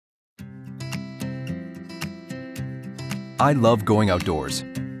I love going outdoors,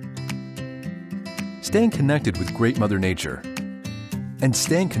 staying connected with great Mother Nature, and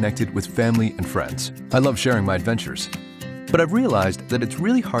staying connected with family and friends. I love sharing my adventures, but I've realized that it's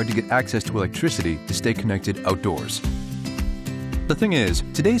really hard to get access to electricity to stay connected outdoors. The thing is,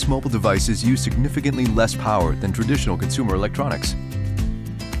 today's mobile devices use significantly less power than traditional consumer electronics.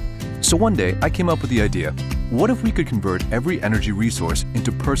 So one day, I came up with the idea, what if we could convert every energy resource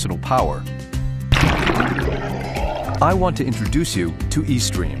into personal power? I want to introduce you to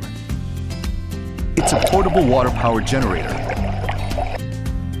Estream. It's a portable water-powered generator.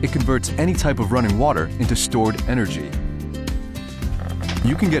 It converts any type of running water into stored energy.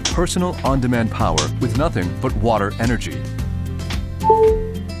 You can get personal on-demand power with nothing but water energy.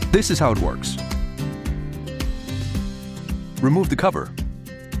 This is how it works. Remove the cover.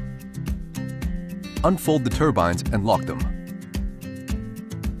 Unfold the turbines and lock them.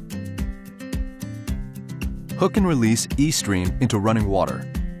 Hook and release Estream into running water.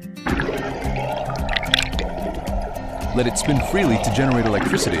 Let it spin freely to generate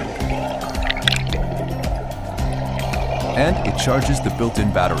electricity. And it charges the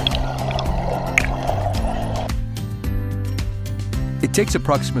built-in battery. It takes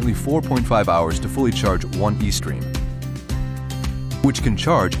approximately 4.5 hours to fully charge one Estream, which can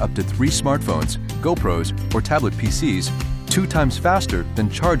charge up to 3 smartphones, GoPros, or tablet PCs 2 times faster than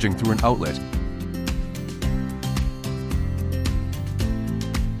charging through an outlet.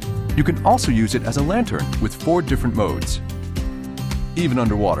 You can also use it as a lantern with 4 different modes, even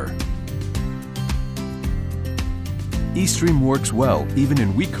underwater. Estream works well even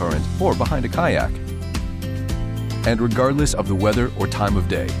in weak current or behind a kayak, and regardless of the weather or time of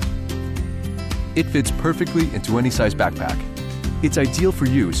day. It fits perfectly into any size backpack. It's ideal for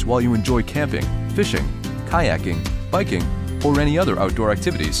use while you enjoy camping, fishing, kayaking, biking, or any other outdoor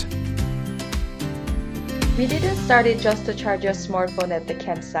activities. We didn't start it just to charge your smartphone at the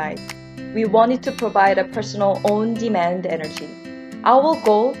campsite. We wanted to provide a personal on-demand energy. Our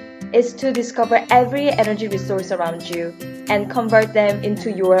goal is to discover every energy resource around you and convert them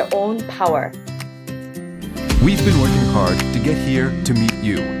into your own power. We've been working hard to get here to meet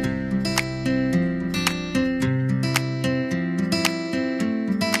you.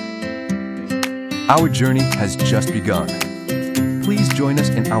 Our journey has just begun. Please join us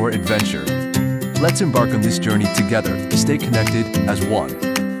in our adventure. Let's embark on this journey together to stay connected as one.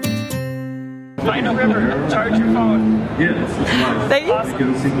 Find a river, charge your phone. Yes, it's nice. Thank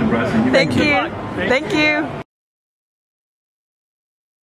you. Thank you. Thank you.